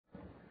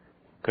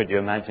Could you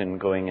imagine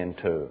going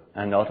into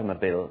an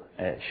automobile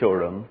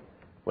showroom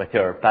with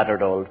your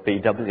battered old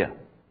VW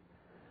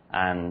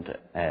and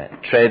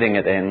trading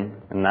it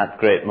in that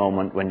great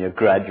moment when you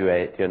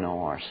graduate,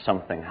 or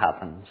something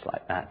happens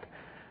like that.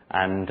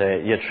 And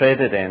you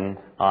trade it in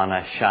on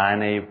a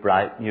shiny,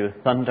 bright new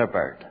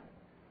Thunderbird.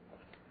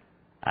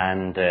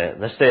 And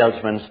the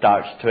salesman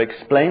starts to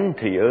explain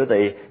to you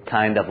the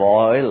kind of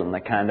oil and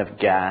the kind of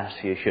gas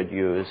you should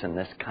use in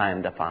this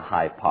kind of a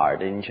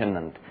high-powered engine.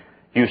 And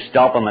you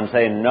stop him and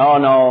say,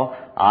 no,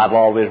 I've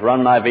always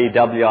run my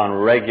VW on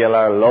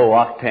regular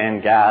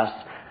low-octane gas.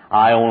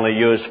 I only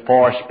use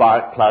 4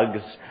 spark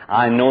plugs.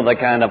 I know the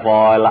kind of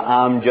oil.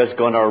 I'm just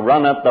going to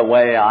run it the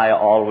way I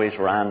always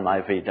ran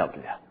my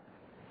VW.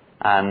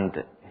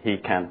 And he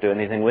can't do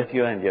anything with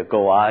you, and you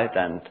go out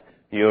and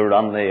you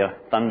run the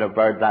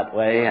Thunderbird that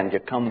way, and you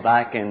come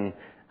back in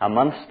a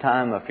month's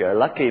time, if you're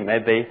lucky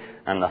maybe,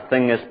 and the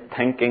thing is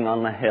pinking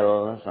on the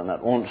hills, and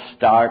it won't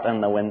start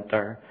in the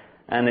winter,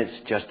 and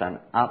it's just an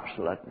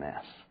absolute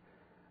mess.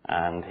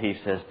 And he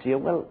says to you,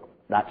 well,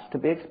 that's to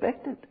be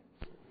expected.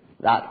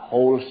 That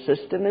whole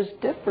system is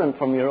different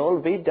from your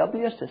old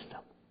VW system.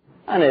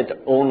 And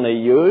it only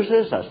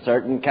uses a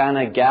certain kind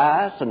of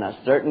gas and a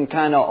certain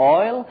kind of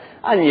oil.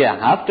 And you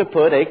have to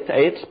put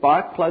eight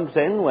spark plugs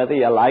in, whether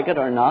you like it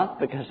or not,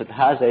 because it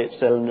has 8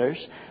 cylinders.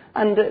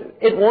 And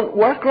it won't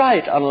work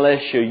right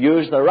unless you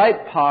use the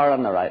right power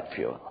and the right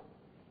fuel.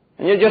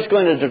 And you're just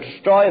going to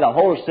destroy the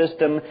whole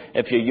system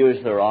if you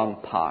use the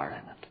wrong power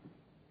in it.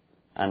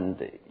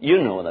 And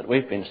you know that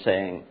we've been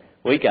saying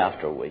week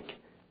after week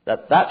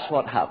that that's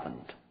what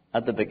happened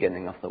at the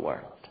beginning of the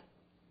world.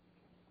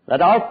 That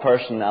our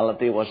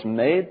personality was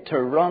made to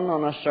run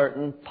on a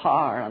certain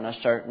power and a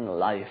certain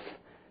life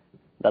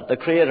that the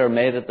Creator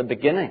made at the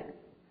beginning.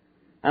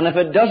 And if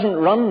it doesn't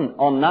run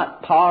on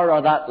that power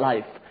or that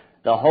life,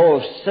 the whole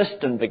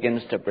system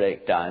begins to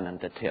break down and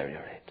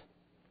deteriorate.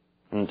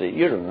 And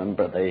you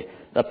remember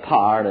the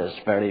power is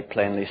very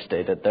plainly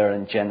stated there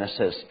in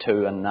Genesis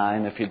 2 and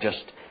 9. If you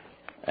just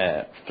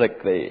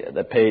flick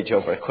the page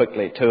over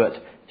quickly to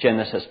it,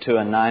 Genesis 2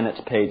 and 9,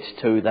 it's page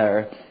 2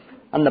 there.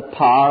 And the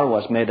power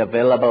was made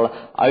available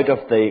out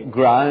of the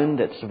ground.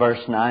 It's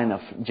verse 9 of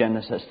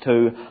Genesis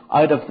 2.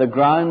 Out of the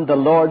ground the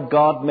Lord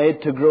God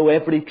made to grow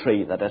every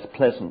tree that is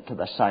pleasant to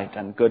the sight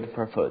and good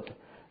for food.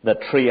 The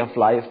tree of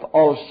life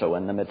also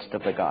in the midst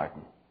of the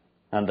garden.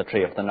 And the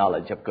tree of the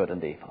knowledge of good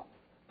and evil.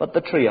 But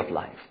the tree of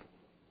life.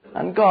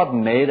 And God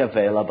made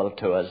available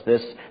to us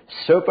this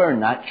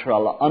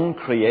supernatural,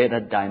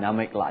 uncreated,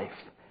 dynamic life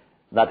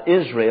that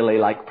is really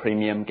like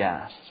premium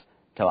gas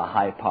to a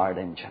high-powered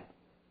engine.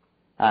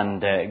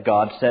 And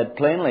God said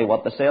plainly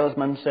what the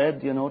salesman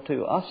said,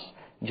 to us,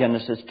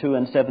 Genesis 2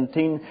 and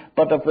 17,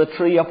 but of the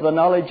tree of the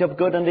knowledge of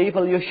good and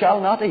evil you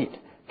shall not eat,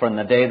 for in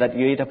the day that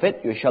you eat of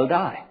it you shall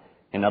die.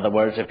 In other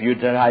words, if you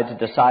try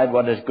to decide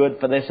what is good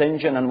for this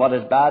engine and what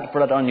is bad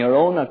for it on your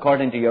own,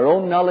 according to your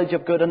own knowledge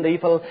of good and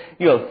evil,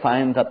 you'll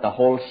find that the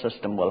whole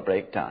system will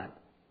break down.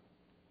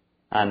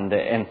 And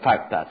in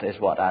fact, that is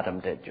what Adam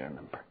did, you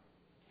remember.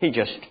 He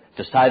just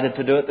decided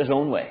to do it his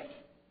own way.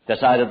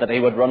 Decided that he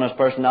would run his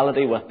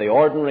personality with the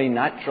ordinary,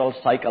 natural,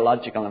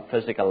 psychological and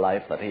physical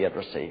life that he had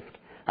received,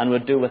 and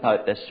would do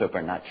without this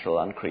supernatural,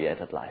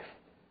 uncreated life.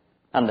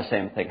 And the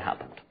same thing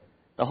happened.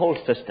 The whole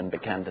system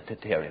began to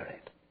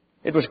deteriorate.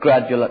 It was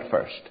gradual at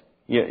first.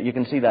 You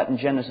can see that in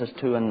Genesis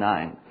 2 and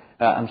 9.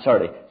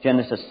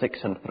 Genesis 6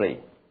 and 3.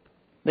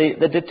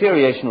 The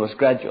deterioration was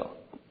gradual.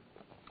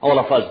 All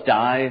of us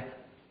die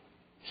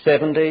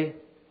 70,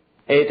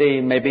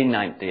 80, maybe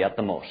 90 at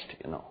the most,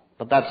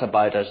 But that's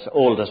about as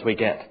old as we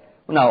get.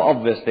 Now,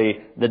 obviously,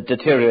 the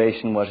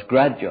deterioration was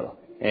gradual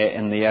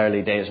in the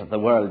early days of the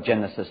world.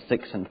 Genesis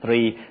 6 and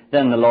 3.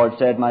 Then the Lord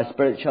said, my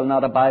spirit shall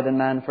not abide in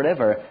man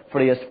forever, for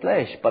he is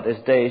flesh, but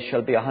his days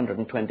shall be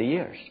 120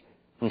 years.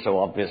 And so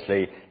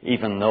obviously,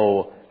 even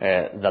though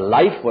the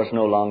life was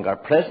no longer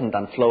present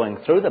and flowing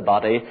through the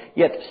body,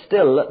 yet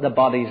still the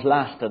bodies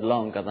lasted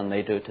longer than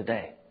they do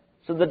today.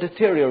 So the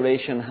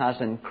deterioration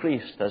has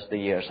increased as the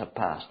years have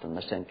passed and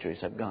the centuries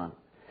have gone.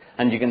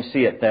 And you can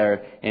see it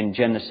there in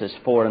Genesis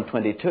 4 and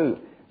 22.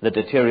 The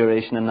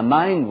deterioration in the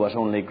mind was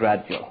only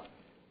gradual.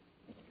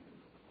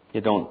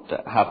 You don't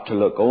have to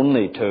look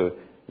only to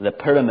the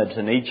pyramids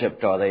in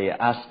Egypt or the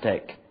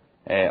Aztec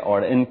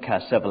or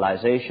Inca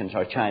civilizations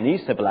or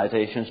Chinese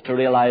civilizations to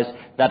realize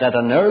that at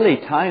an early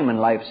time in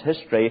life's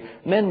history,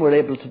 men were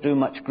able to do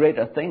much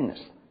greater things.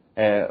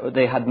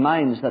 They had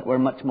minds that were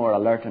much more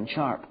alert and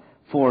sharp.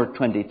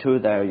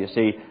 4:22 there, you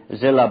see,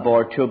 Zillah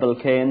bore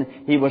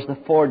Tubal-Cain. He was the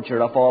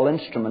forger of all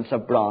instruments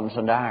of bronze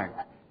and iron.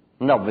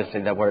 And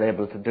obviously they were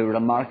able to do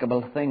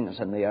remarkable things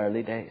in the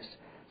early days.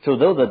 So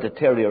though the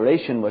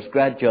deterioration was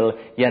gradual,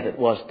 yet it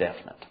was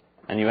definite.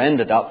 And you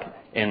ended up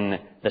in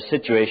the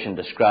situation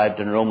described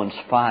in Romans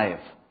 5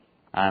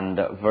 and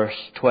verse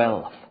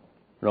 12.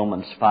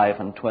 Romans 5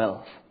 and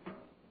 12.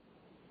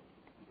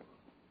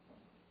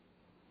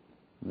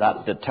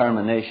 That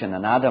determination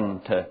in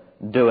Adam to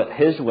do it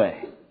his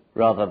way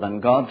rather than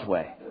God's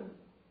way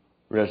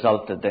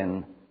resulted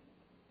in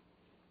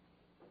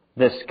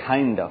this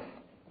kind of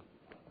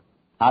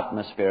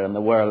atmosphere in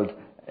the world.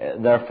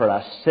 Therefore,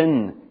 as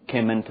sin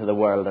came into the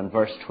world, in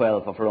verse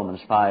 12 of Romans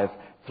 5,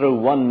 through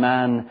one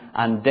man,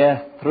 and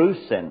death through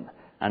sin.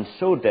 And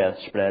so death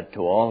spread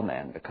to all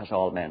men, because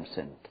all men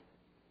sinned.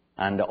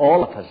 And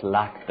all of us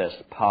lack this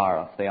power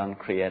of the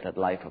uncreated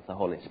life of the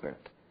Holy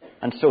Spirit.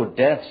 And so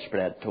death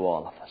spread to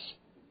all of us.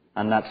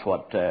 And that's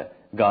what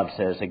God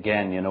says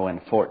again,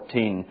 in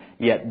 14.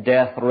 Yet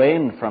death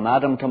reigned from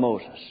Adam to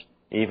Moses,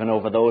 even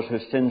over those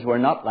whose sins were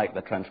not like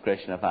the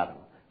transgression of Adam,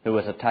 who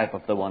was a type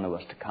of the one who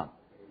was to come.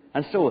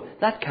 And so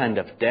that kind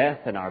of death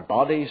in our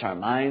bodies, our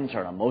minds,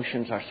 our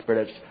emotions, our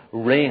spirits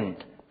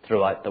reigned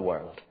throughout the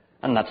world.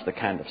 And that's the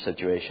kind of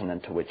situation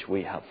into which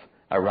we have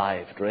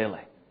arrived, really.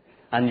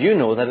 And you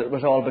know that it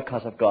was all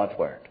because of God's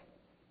Word.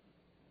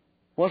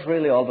 It was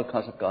really all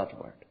because of God's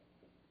Word.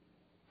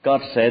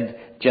 God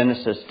said,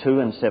 Genesis 2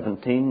 and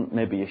 17,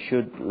 maybe you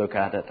should look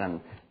at it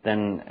and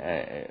then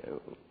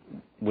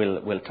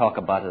we'll talk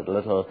about it a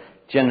little.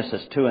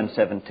 Genesis 2 and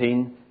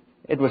 17,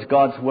 it was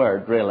God's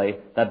Word, really,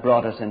 that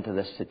brought us into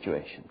this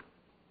situation.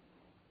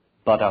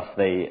 But of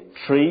the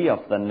tree of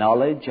the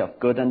knowledge of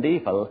good and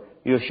evil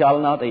you shall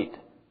not eat,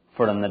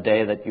 for in the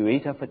day that you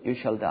eat of it you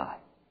shall die.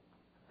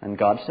 And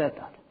God said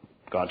that.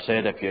 God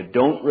said, if you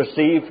don't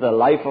receive the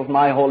life of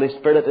my Holy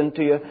Spirit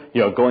into you,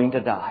 you're going to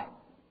die.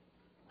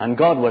 And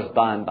God was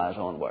bound by His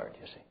own Word,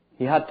 you see.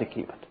 He had to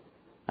keep it.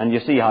 And you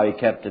see how He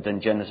kept it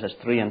in Genesis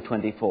 3 and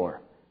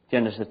 24.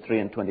 Genesis 3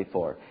 and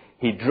 24.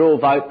 He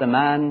drove out the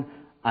man,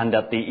 and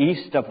at the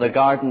east of the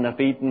Garden of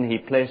Eden He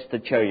placed the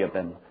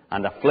cherubim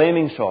and a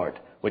flaming sword,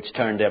 which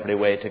turned every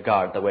way to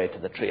guard the way to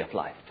the tree of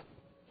life.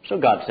 So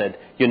God said,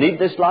 you need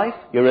this life?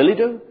 You really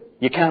do?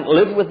 You can't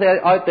live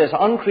without this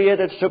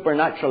uncreated,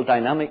 supernatural,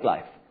 dynamic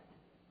life.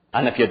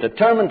 And if you're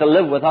determined to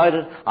live without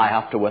it, I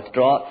have to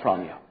withdraw it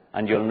from you.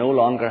 And you'll no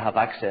longer have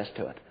access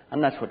to it.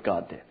 And that's what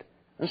God did.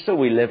 And so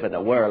we live in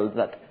a world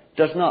that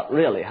does not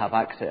really have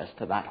access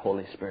to that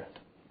Holy Spirit.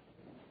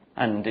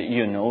 And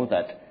you know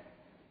that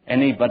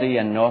anybody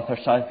in North or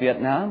South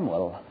Vietnam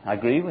will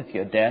agree with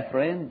you. Death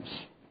reigns.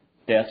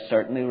 Death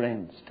certainly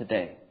reigns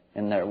today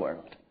in their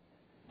world.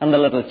 And the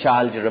little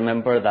child, you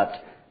remember,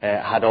 that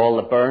had all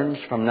the burns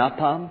from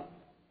napalm.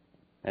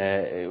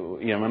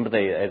 You remember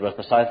it was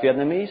the South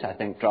Vietnamese, I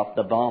think, dropped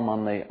the bomb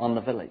on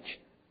the village.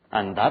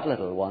 And that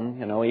little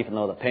one, even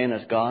though the pain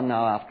is gone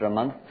now after a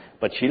month,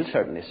 but she'll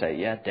certainly say,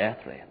 yeah, death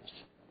reigns.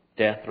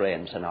 Death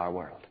reigns in our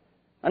world.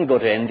 And go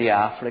to India,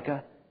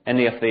 Africa,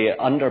 any of the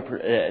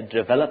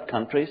underdeveloped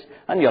countries,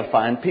 and you'll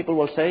find people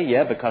will say,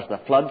 yeah, because of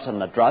the floods and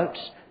the droughts,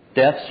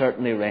 death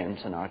certainly reigns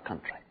in our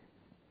country.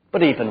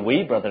 But even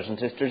we, brothers and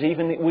sisters,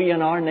 even we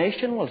in our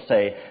nation will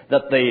say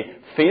that the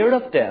fear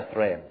of death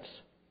reigns.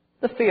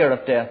 The fear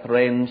of death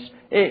reigns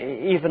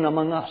even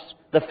among us.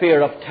 The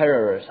fear of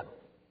terrorism.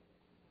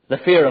 The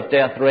fear of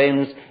death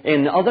reigns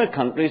in other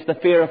countries, the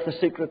fear of the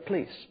secret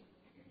police.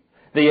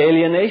 The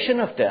alienation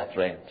of death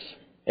reigns.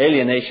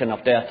 Alienation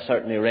of death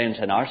certainly reigns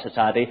in our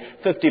society.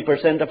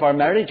 50% of our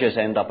marriages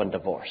end up in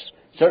divorce.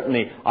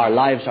 Certainly our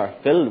lives are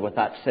filled with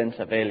that sense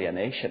of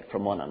alienation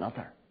from one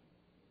another.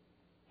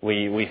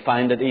 We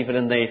find it even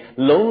in the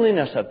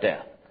loneliness of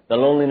death. The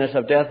loneliness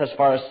of death as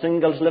far as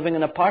singles living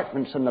in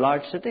apartments in the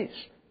large cities.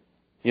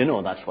 You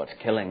know that's what's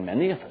killing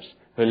many of us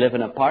who live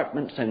in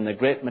apartments in the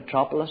great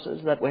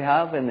metropolises that we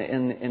have in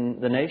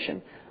the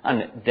nation.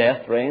 And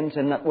death reigns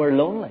in that we're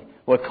lonely.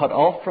 We're cut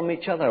off from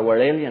each other.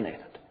 We're alienated.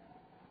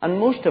 And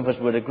most of us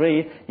would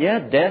agree, yeah,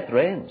 death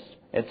reigns.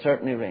 It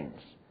certainly reigns.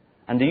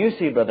 And do you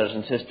see, brothers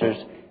and sisters,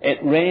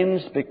 it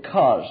reigns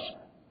because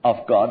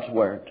of God's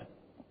Word.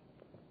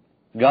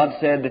 God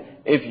said,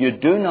 if you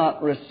do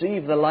not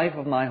receive the life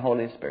of my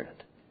Holy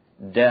Spirit,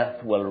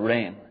 death will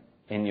reign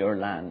in your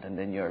land and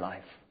in your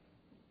life.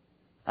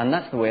 And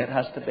that's the way it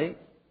has to be.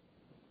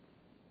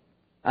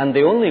 And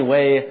the only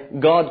way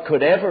God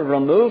could ever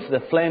remove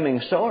the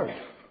flaming sword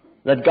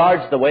that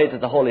guards the way to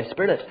the Holy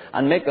Spirit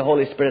and make the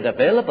Holy Spirit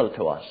available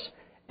to us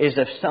is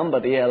if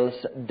somebody else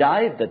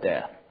died the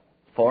death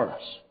for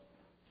us.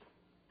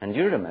 And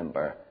you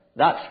remember,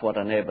 that's what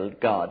enabled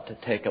God to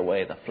take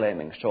away the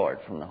flaming sword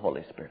from the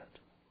Holy Spirit.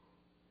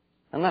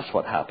 And that's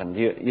what happened.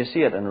 You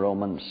see it in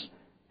Romans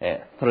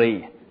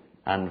 3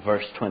 and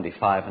verse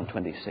 25 and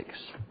 26.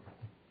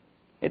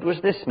 It was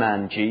this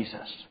man,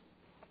 Jesus,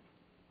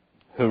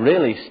 who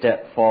really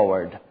stepped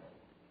forward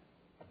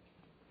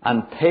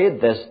and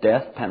paid this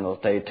death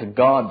penalty to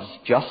God's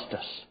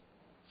justice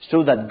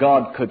so that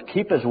God could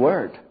keep His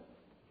word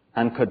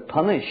and could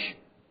punish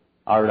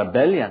our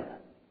rebellion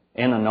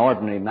in an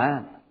ordinary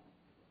man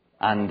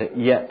and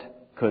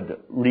yet could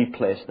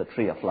replace the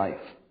tree of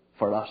life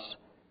for us.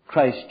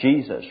 Christ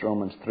Jesus,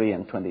 Romans 3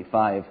 and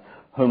 25,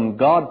 whom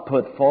God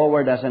put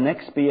forward as an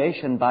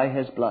expiation by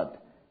His blood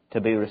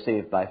to be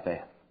received by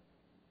faith.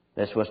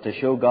 This was to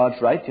show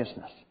God's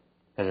righteousness.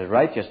 Because His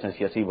righteousness,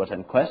 you see, was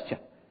in question.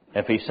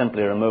 If He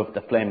simply removed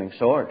the flaming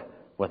sword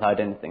without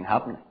anything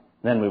happening,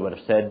 then we would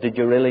have said, did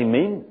you really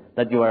mean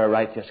that you are a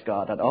righteous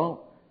God at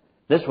all?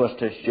 This was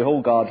to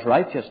show God's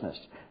righteousness,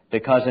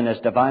 because in His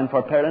divine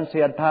forbearance He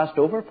had passed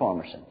over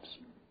former sins.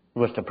 It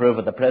was to prove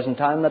at the present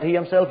time that he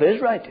himself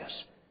is righteous,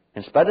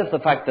 in spite of the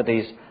fact that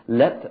he's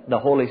let the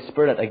Holy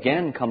Spirit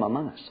again come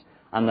among us,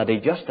 and that he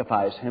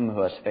justifies him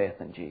who has faith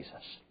in Jesus.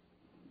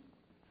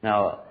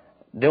 Now,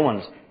 dear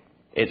ones,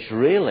 it's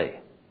really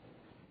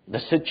the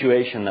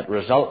situation that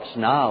results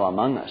now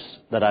among us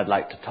that I'd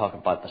like to talk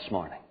about this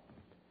morning.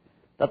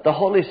 That the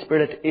Holy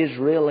Spirit is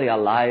really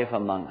alive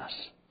among us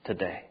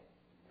today.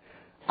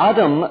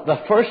 Adam,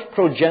 the first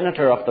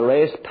progenitor of the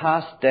race,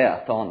 passed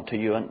death on to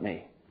you and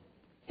me.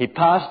 He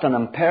passed an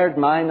impaired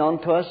mind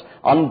onto us,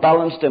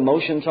 unbalanced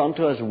emotions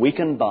onto us,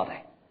 weakened body.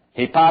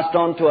 He passed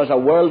on to us a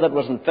world that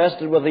was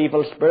infested with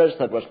evil spirits,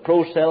 that was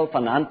pro-self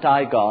and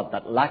anti-God,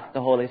 that lacked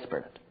the Holy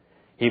Spirit.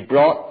 He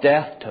brought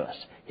death to us.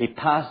 He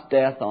passed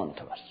death on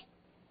to us.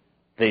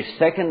 The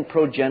second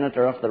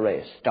progenitor of the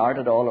race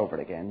started all over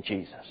again,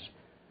 Jesus.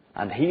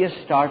 And he is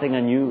starting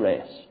a new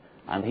race,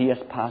 and he is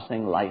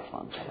passing life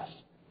on to us.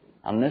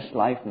 And this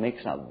life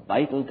makes a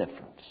vital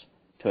difference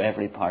to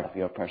every part of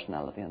your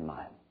personality and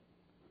mine.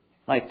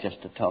 I'd like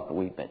just to talk a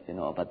wee bit,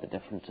 about the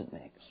difference it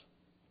makes.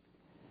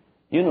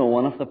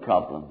 One of the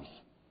problems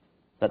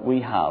that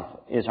we have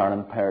is our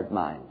impaired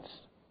minds.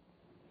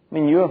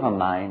 You have a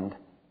mind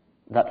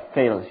that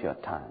fails you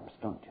at times,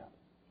 don't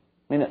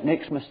you? It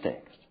makes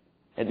mistakes.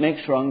 It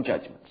makes wrong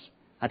judgments.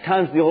 At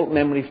times the old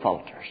memory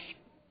falters.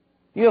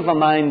 You have a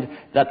mind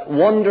that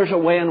wanders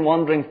away in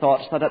wandering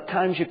thoughts that at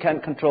times you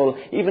can't control,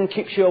 even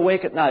keeps you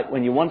awake at night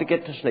when you want to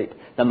get to sleep.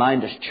 The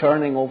mind is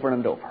churning over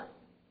and over.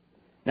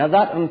 Now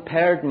that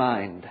impaired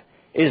mind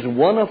is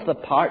one of the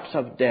parts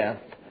of death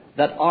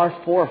that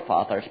our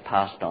forefathers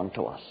passed on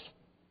to us.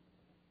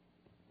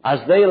 As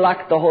they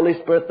lacked the Holy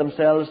Spirit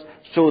themselves,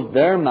 so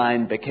their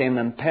mind became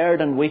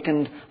impaired and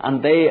weakened,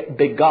 and they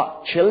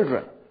begot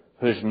children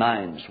whose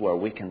minds were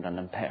weakened and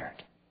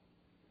impaired.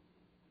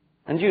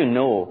 And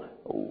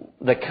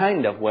the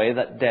kind of way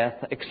that death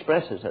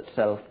expresses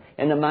itself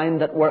in a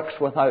mind that works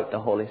without the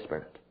Holy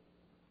Spirit.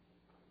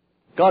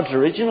 God's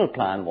original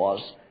plan was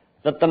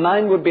that the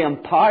mind would be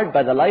empowered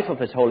by the life of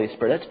His Holy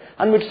Spirit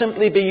and would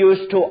simply be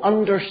used to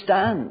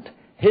understand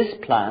His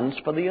plans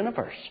for the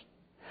universe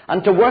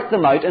and to work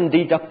them out in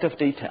deductive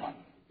detail.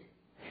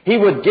 He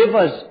would give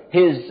us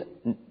His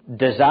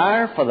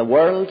desire for the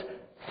world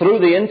through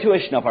the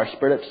intuition of our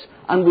spirits,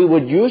 and we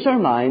would use our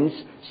minds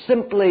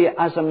simply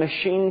as a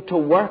machine to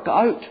work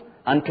out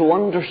and to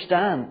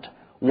understand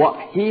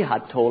what He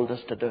had told us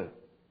to do,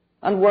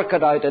 and work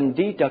it out in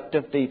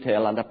deductive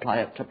detail and apply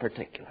it to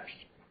particulars.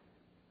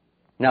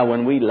 Now,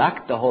 when we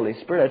lacked the Holy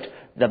Spirit,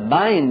 the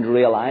mind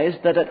realized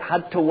that it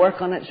had to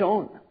work on its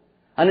own.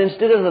 And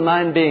instead of the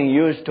mind being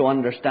used to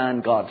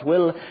understand God's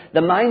will,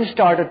 the mind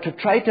started to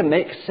try to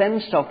make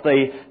sense of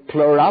the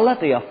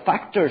plurality of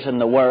factors in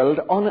the world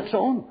on its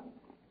own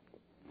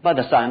by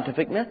the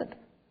scientific method.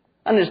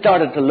 And it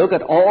started to look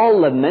at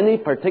all the many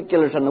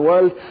particulars in the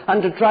world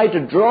and to try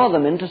to draw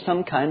them into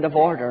some kind of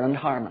order and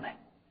harmony.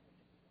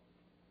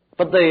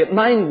 But the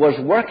mind was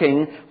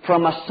working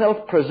from a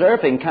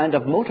self-preserving kind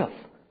of motive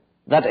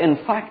that in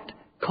fact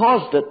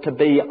caused it to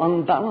be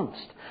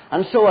unbalanced.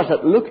 And so as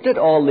it looked at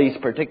all these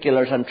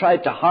particulars and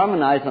tried to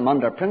harmonize them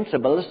under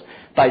principles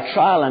by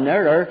trial and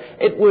error,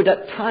 it would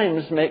at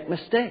times make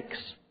mistakes.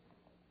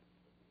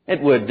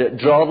 It would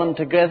draw them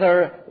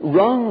together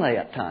wrongly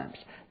at times.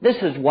 This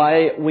is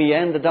why we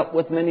ended up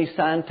with many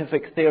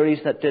scientific theories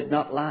that did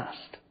not last.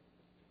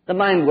 The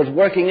mind was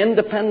working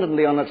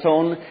independently on its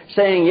own,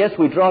 saying, yes,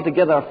 we draw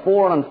together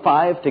 4 and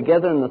 5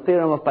 together in the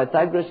theorem of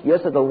Pythagoras.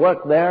 Yes, it'll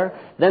work there.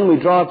 Then we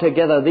draw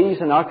together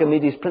these in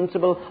Archimedes'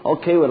 principle.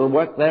 Okay, it'll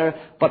work there.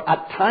 But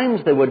at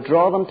times they would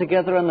draw them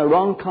together in the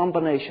wrong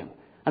combination.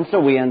 And so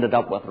we ended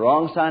up with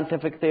wrong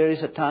scientific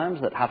theories at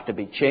times that have to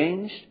be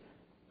changed.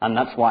 And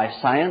that's why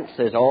science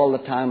is all the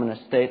time in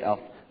a state of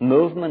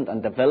movement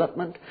and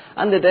development.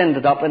 And it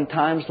ended up in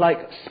times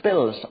like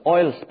spills,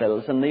 oil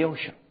spills in the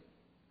ocean.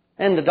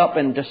 Ended up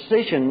in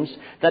decisions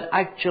that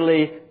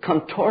actually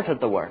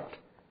contorted the world.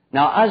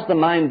 Now, as the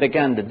mind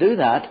began to do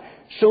that,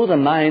 so the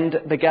mind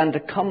began to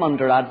come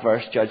under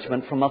adverse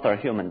judgment from other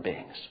human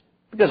beings.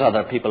 Because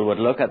other people would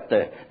look at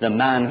the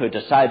man who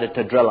decided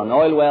to drill an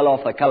oil well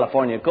off the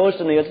California coast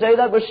and he would say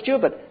that was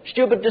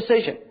stupid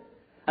decision.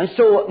 And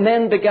so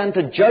men began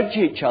to judge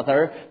each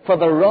other for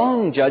the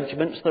wrong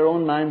judgments their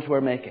own minds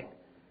were making.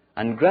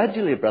 And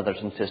gradually, brothers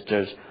and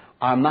sisters,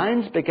 our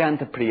minds began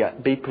to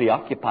be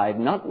preoccupied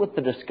not with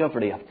the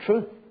discovery of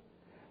truth,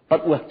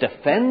 but with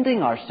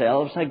defending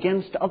ourselves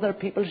against other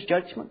people's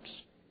judgments.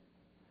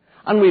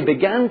 And we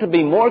began to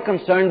be more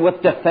concerned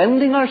with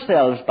defending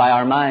ourselves by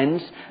our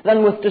minds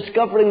than with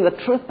discovering the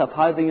truth of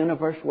how the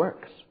universe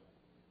works.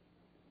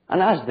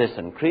 And as this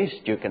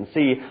increased, you can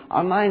see,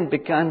 our mind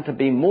began to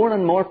be more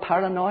and more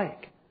paranoid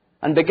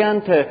and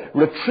began to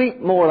retreat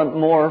more and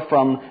more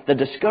from the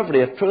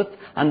discovery of truth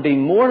and be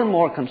more and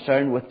more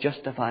concerned with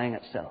justifying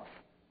itself.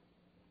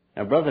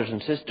 Now, brothers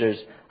and sisters,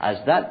 as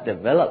that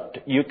developed,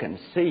 you can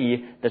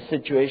see the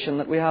situation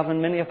that we have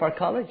in many of our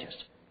colleges.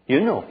 You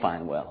know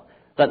fine well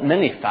that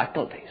many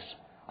faculties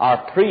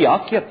are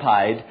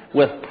preoccupied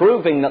with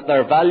proving that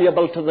they're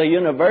valuable to the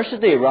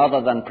university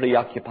rather than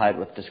preoccupied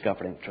with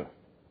discovering truth.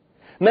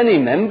 Many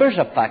members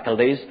of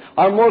faculties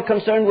are more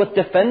concerned with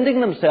defending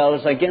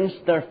themselves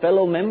against their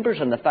fellow members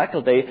in the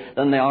faculty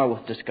than they are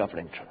with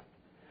discovering truth.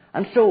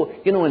 And so,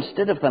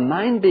 instead of the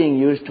mind being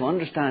used to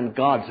understand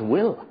God's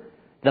will,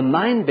 the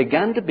mind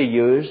began to be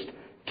used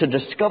to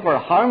discover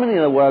harmony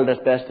in the world as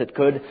best it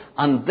could,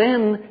 and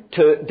then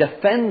to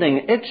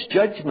defending its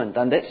judgment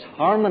and its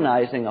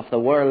harmonizing of the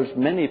world's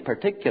many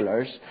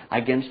particulars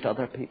against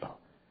other people.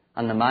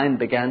 And the mind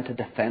began to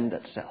defend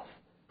itself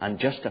and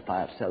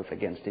justify itself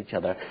against each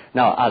other.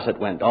 Now, as it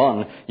went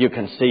on, you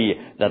can see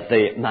that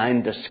the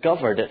mind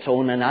discovered its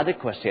own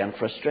inadequacy and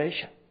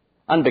frustration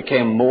and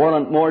became more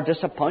and more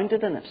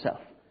disappointed in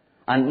itself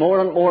and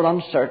more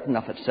uncertain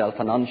of itself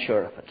and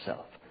unsure of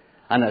itself.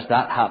 And as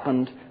that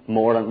happened,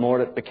 more and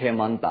more it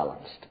became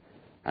unbalanced.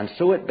 And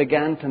so it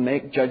began to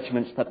make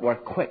judgments that were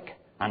quick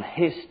and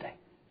hasty.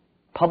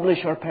 Publish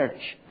or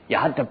perish. You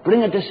had to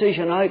bring a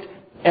decision out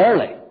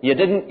early.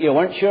 You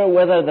weren't sure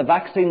whether the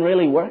vaccine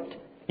really worked.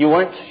 You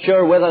weren't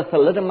sure whether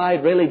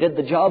thalidomide really did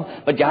the job,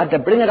 but you had to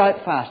bring it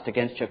out fast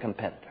against your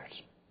competitors.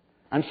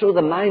 And so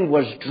the mind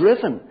was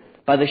driven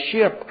by the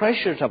sheer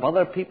pressures of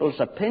other people's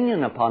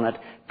opinion upon it,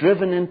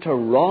 driven into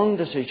wrong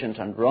decisions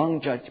and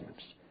wrong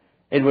judgments.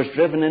 It was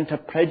driven into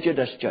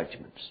prejudiced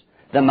judgments.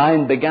 The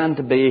mind began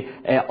to be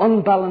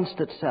unbalanced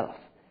itself.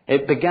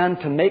 It began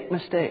to make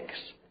mistakes.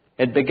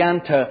 It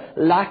began to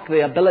lack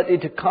the ability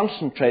to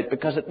concentrate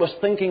because it was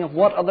thinking of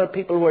what other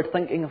people were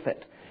thinking of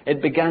it.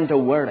 It began to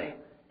worry.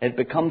 It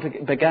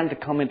began to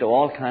come into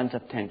all kinds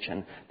of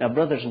tension. Now,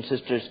 brothers and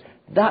sisters,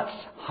 that's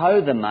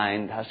how the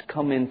mind has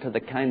come into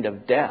the kind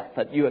of death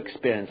that you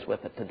experience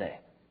with it today.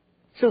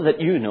 So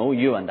that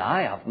you and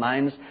I have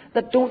minds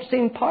that don't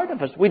seem part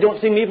of us. We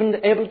don't seem even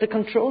able to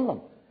control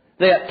them.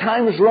 They at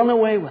times run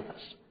away with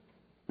us.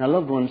 Now,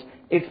 loved ones,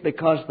 it's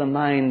because the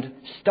mind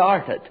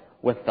started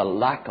with the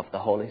lack of the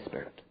Holy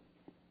Spirit.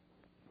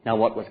 Now,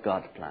 what was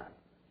God's plan?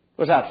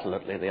 It was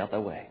absolutely the other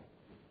way.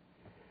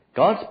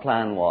 God's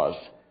plan was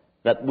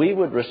that we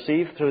would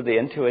receive through the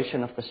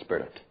intuition of the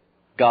Spirit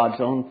God's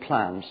own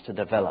plans to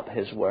develop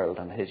His world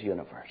and His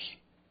universe.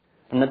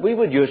 And that we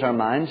would use our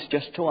minds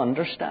just to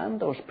understand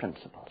those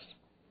principles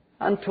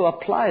and to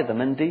apply them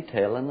in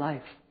detail in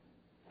life.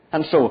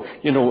 And so,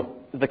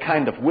 the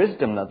kind of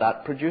wisdom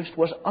that produced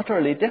was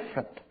utterly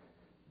different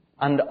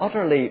and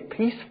utterly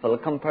peaceful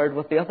compared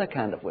with the other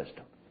kind of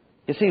wisdom.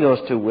 You see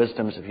those two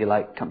wisdoms, if you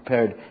like,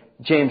 compared.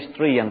 James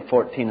 3 and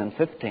 14 and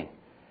 15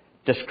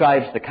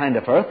 describes the kind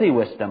of earthly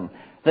wisdom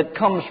that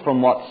comes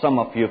from what some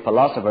of you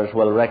philosophers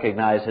will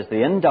recognize as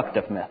the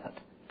inductive method,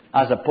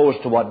 as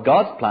opposed to what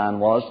God's plan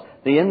was,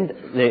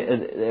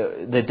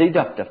 the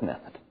deductive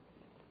method.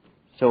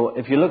 So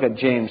if you look at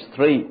James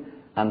 3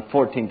 and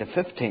 14 to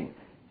 15,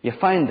 you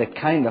find the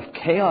kind of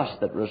chaos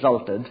that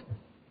resulted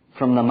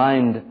from the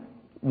mind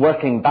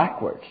working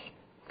backwards,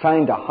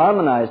 trying to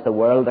harmonize the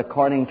world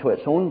according to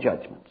its own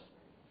judgments,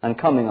 and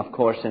coming, of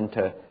course,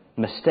 into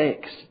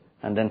mistakes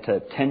and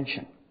into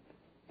tension.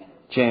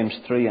 James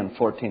 3 and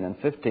 14 and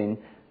 15,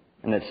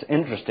 and it's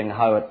interesting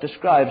how it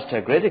describes to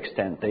a great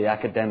extent the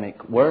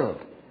academic world.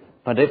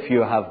 But if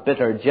you have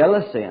bitter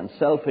jealousy and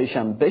selfish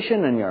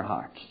ambition in your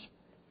hearts,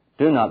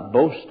 do not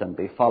boast and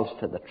be false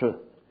to the truth.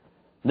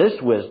 This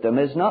wisdom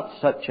is not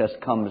such as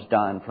comes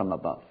down from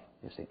above.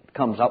 You see, it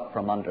comes up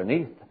from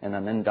underneath in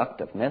an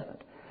inductive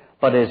method,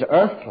 but is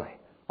earthly,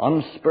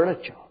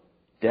 unspiritual,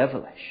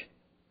 devilish.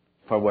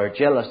 For where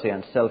jealousy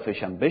and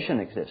selfish ambition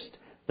exist,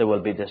 there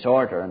will be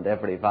disorder and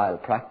every vile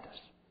practice.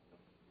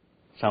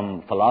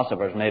 Some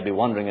philosophers may be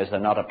wondering, is there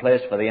not a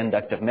place for the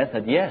inductive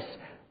method? Yes,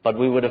 but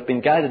we would have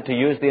been guided to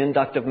use the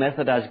inductive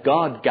method as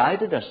God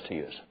guided us to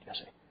use it, you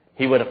see.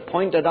 He would have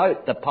pointed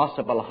out the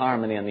possible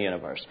harmony in the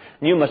universe.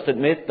 And you must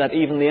admit that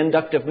even the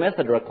inductive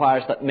method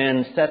requires that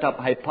men set up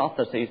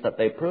hypotheses that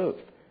they prove.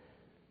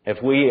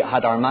 If we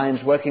had our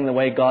minds working the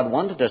way God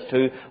wanted us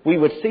to, we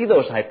would see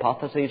those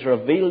hypotheses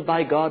revealed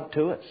by God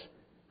to us,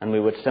 and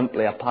we would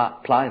simply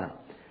apply them.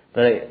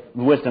 The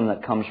wisdom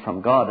that comes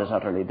from God is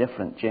utterly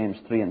different, James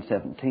 3 and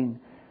 17.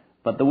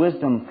 But the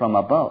wisdom from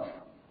above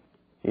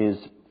is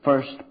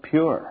first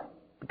pure,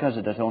 because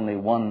it has only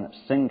one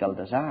single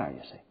desire,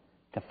 you see,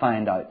 to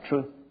find out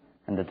truth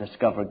and to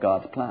discover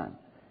God's plan.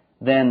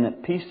 Then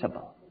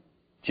peaceable,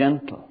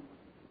 gentle,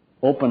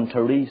 open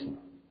to reason,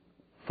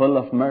 full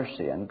of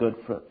mercy and good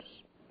fruits,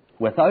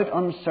 without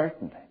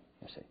uncertainty,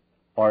 you see,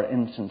 or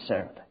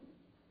insincerity.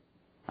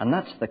 And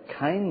that's the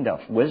kind of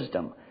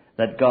wisdom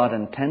that God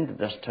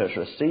intended us to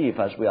receive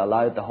as we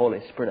allowed the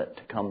Holy Spirit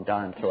to come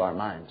down through our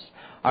minds.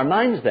 Our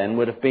minds then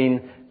would have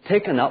been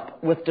taken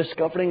up with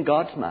discovering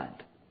God's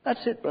mind.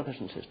 That's it, brothers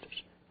and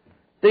sisters.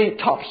 The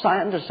top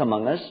scientists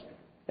among us,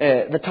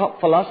 the top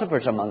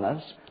philosophers among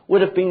us,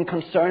 would have been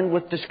concerned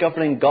with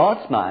discovering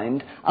God's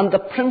mind and the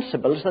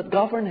principles that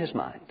govern His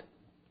mind.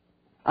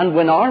 And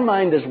when our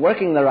mind is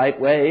working the right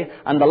way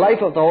and the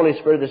life of the Holy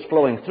Spirit is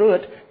flowing through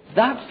it,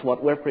 that's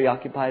what we're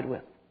preoccupied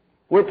with.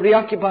 We're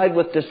preoccupied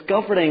with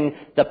discovering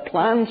the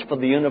plans for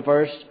the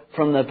universe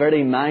from the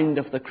very mind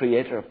of the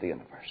Creator of the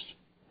universe.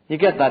 You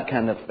get that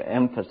kind of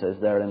emphasis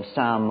there in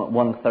Psalm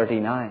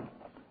 139.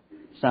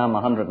 Psalm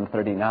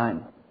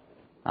 139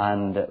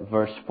 and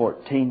verse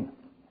 14.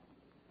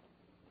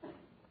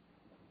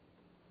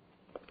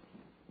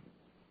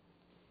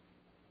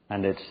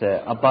 And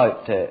it's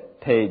about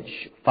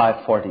page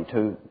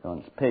 542.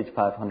 It's page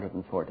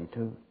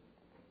 542.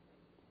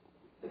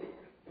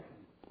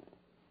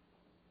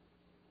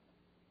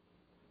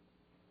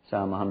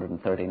 Psalm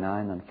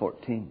 139 and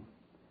 14.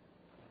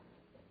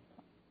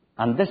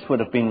 And this would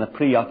have been the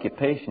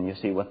preoccupation, you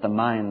see, with the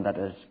mind that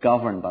is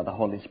governed by the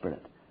Holy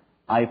Spirit.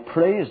 I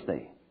praise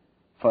thee,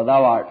 for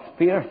thou art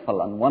fearful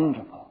and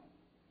wonderful.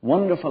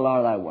 Wonderful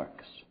are thy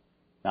works.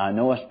 Thou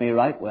knowest me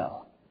right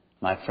well.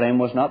 My frame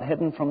was not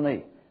hidden from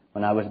thee,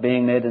 when I was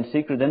being made in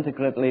secret,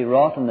 intricately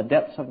wrought in the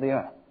depths of the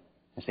earth.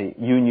 You see,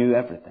 you knew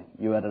everything.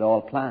 You had it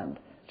all planned.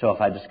 So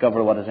if I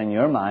discover what is in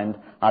your mind,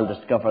 I'll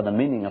discover the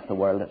meaning of the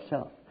world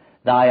itself.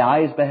 Thy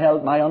eyes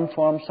beheld my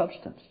unformed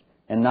substance.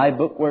 In thy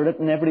book were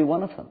written every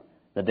one of them,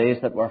 the days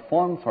that were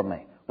formed for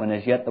me, when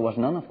as yet there was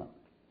none of them.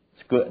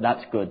 It's good.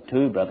 That's good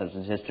too, brothers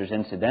and sisters,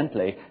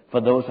 incidentally,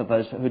 for those of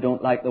us who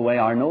don't like the way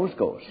our nose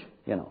goes,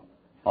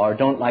 or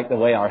don't like the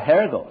way our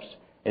hair goes.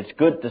 It's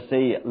good to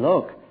see,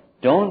 look,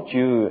 don't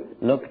you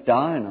look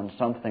down on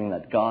something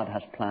that God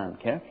has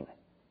planned carefully.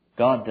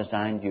 God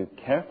designed you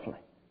carefully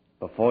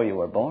before you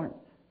were born.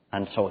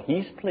 And so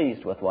He's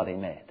pleased with what He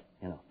made,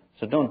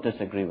 So don't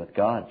disagree with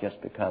God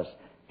just because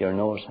your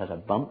nose has a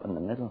bump in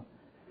the middle.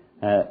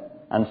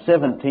 And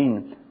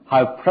 17,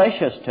 how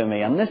precious to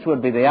me, and this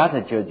would be the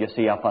attitude, you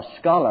see, of a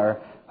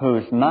scholar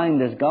whose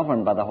mind is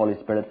governed by the Holy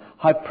Spirit.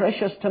 How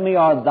precious to me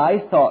are thy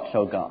thoughts,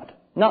 O God.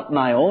 Not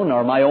my own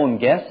or my own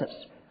guesses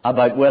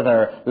about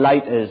whether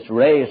light is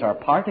rays or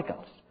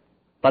particles.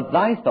 But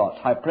thy thoughts,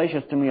 how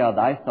precious to me are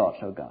thy thoughts,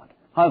 O God.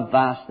 How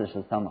vast is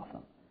the sum of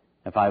them.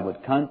 If I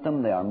would count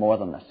them, they are more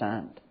than the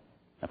sand.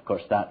 Of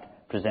course, that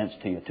presents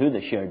to you, too, the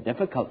sheer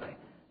difficulty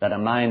that a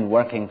mind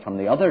working from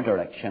the other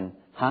direction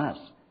has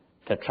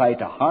to try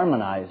to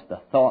harmonize the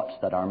thoughts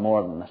that are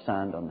more than the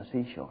sand on the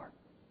seashore.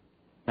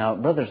 Now,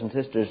 brothers and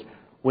sisters,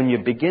 when you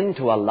begin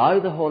to allow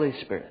the Holy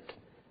Spirit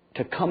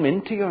to come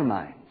into your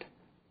mind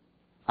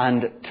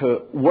and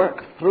to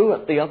work through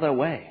it the other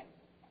way,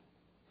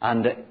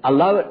 and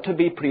allow it to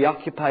be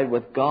preoccupied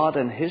with God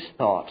and His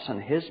thoughts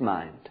and His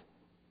mind,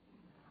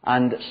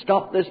 and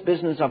stop this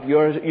business of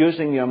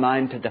using your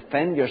mind to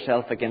defend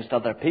yourself against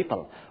other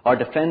people or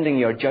defending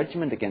your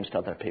judgment against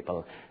other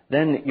people,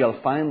 then you'll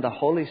find the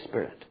Holy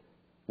Spirit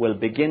will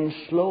begin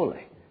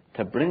slowly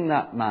to bring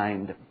that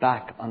mind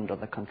back under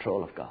the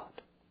control of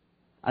God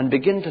and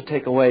begin to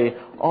take away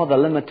all the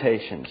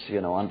limitations,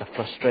 and the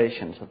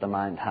frustrations that the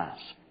mind has.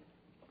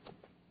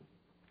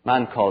 A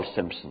man called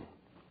Simpson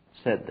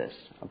said this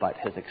about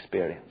his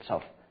experience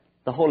of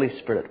the Holy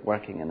Spirit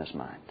working in his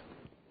mind.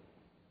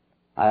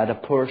 I had a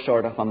poor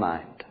sort of a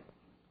mind,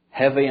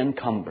 heavy and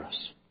cumbrous,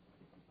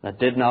 that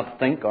did not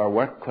think or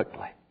work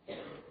quickly.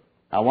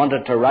 I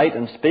wanted to write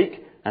and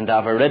speak and to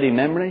have a ready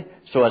memory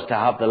so as to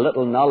have the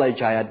little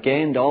knowledge I had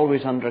gained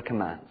always under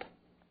command.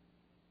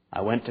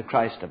 I went to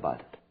Christ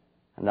about it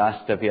and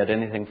asked if He had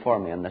anything for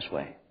me in this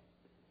way.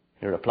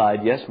 He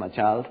replied, yes, my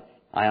child,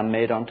 I am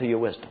made unto you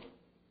wisdom.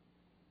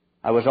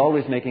 I was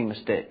always making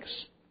mistakes,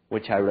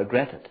 which I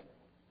regretted,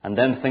 and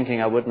then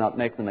thinking I would not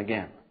make them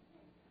again.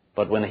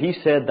 But when He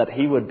said that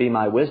He would be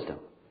my wisdom,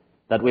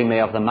 that we may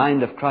have the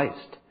mind of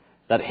Christ,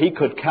 that He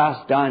could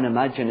cast down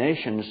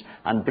imaginations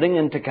and bring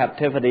into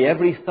captivity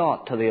every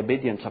thought to the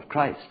obedience of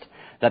Christ,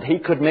 that He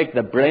could make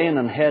the brain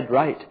and head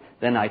right,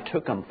 then I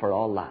took Him for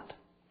all that.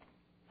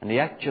 And he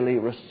actually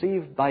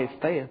received by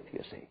faith,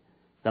 you see,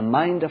 the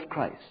mind of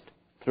Christ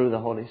through the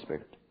Holy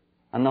Spirit.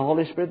 And the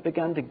Holy Spirit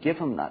began to give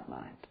him that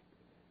mind.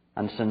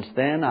 And since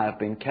then I have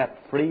been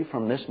kept free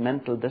from this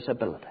mental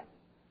disability,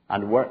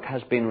 and work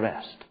has been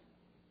rest.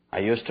 I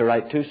used to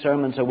write 2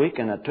 sermons a week,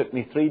 and it took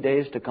me 3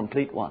 days to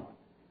complete one.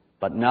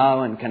 But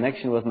now, in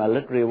connection with my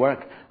literary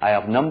work, I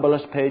have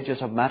numberless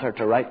pages of matter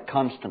to write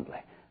constantly,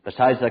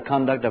 besides the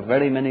conduct of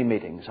very many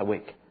meetings a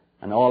week,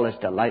 and all is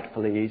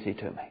delightfully easy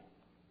to me.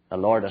 The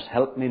Lord has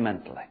helped me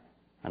mentally,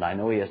 and I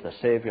know He is the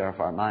Savior of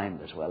our mind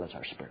as well as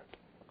our spirit.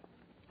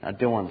 Now,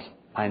 dear ones,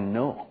 I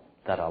know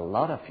that a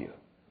lot of you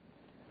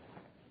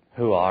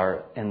who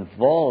are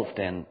involved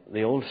in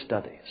the old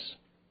studies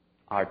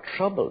are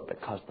troubled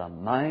because the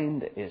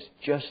mind is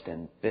just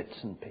in bits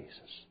and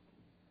pieces.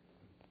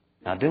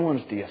 Now, dear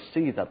ones, do you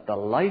see that the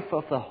life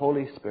of the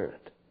Holy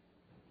Spirit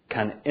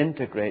can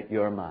integrate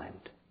your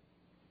mind?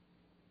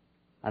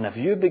 And if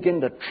you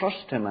begin to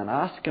trust Him and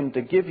ask Him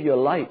to give you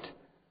light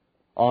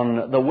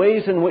on the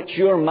ways in which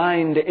your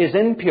mind is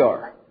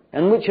impure,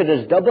 in which it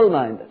is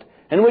double-minded,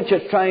 in which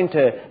it's trying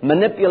to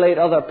manipulate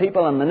other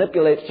people and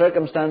manipulate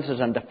circumstances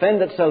and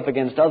defend itself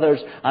against others,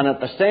 and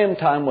at the same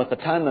time, with the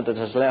time that it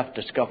has left,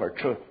 discover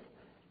truth.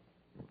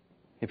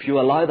 If you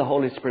allow the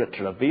Holy Spirit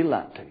to reveal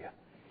that to you,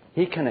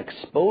 He can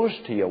expose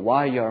to you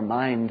why your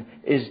mind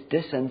is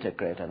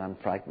disintegrated and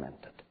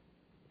fragmented.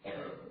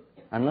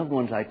 And loved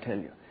ones, I tell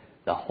you,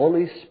 the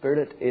Holy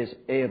Spirit is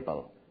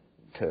able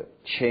to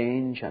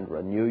change and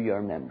renew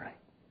your memory.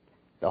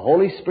 The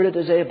Holy Spirit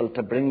is able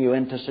to bring you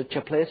into such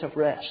a place of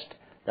rest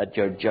that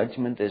your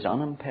judgment is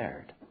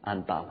unimpaired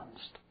and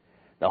balanced.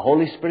 The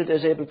Holy Spirit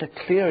is able to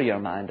clear your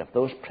mind of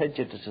those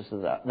prejudices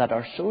that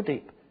are so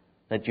deep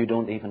that you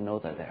don't even know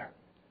they're there.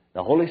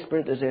 The Holy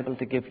Spirit is able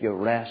to give you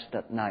rest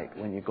at night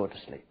when you go to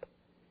sleep.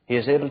 He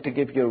is able to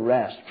give you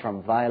rest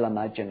from vile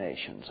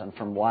imaginations and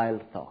from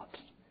wild thoughts.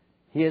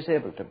 He is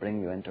able to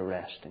bring you into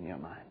rest in your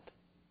mind.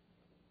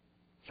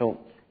 So,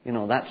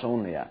 that's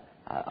only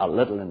a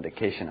little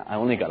indication. I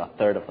only got a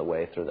third of the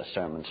way through the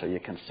sermon, so you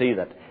can see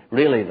that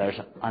really there's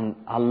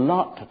a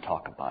lot to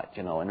talk about,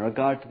 in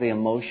regard to the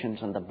emotions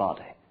and the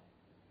body.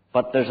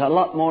 But there's a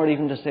lot more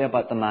even to say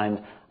about the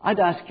mind. I'd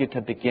ask you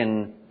to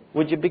begin,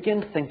 would you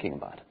begin thinking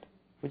about it?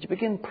 Would you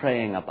begin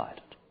praying about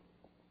it?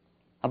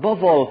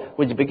 Above all,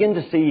 would you begin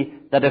to see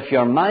that if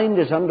your mind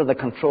is under the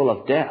control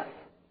of death,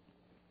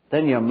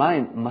 then your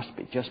mind must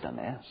be just a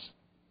mess.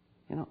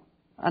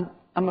 And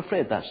I'm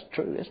afraid that's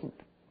true, isn't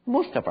it?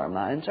 Most of our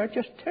minds are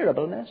just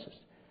terrible messes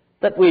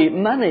that we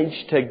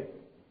manage to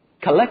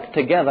collect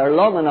together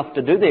long enough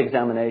to do the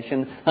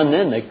examination, and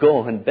then they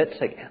go in bits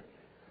again.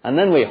 And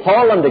then we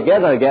haul them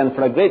together again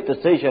for a great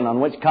decision on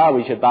which car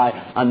we should buy,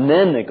 and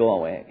then they go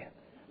away again.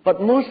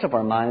 But most of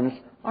our minds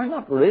are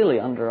not really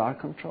under our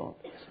control.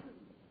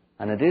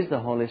 And it is the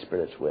Holy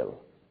Spirit's will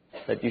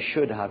that you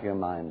should have your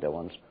mind, dear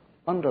ones,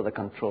 under the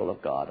control of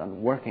God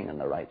and working in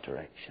the right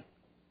direction.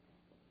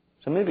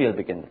 So maybe you'll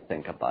begin to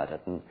think about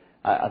it. And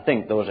I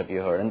think those of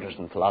you who are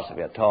interested in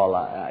philosophy at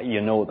all,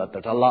 you know that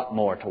there's a lot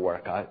more to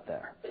work out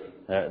there.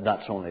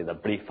 That's only the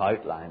brief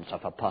outlines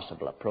of a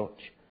possible approach.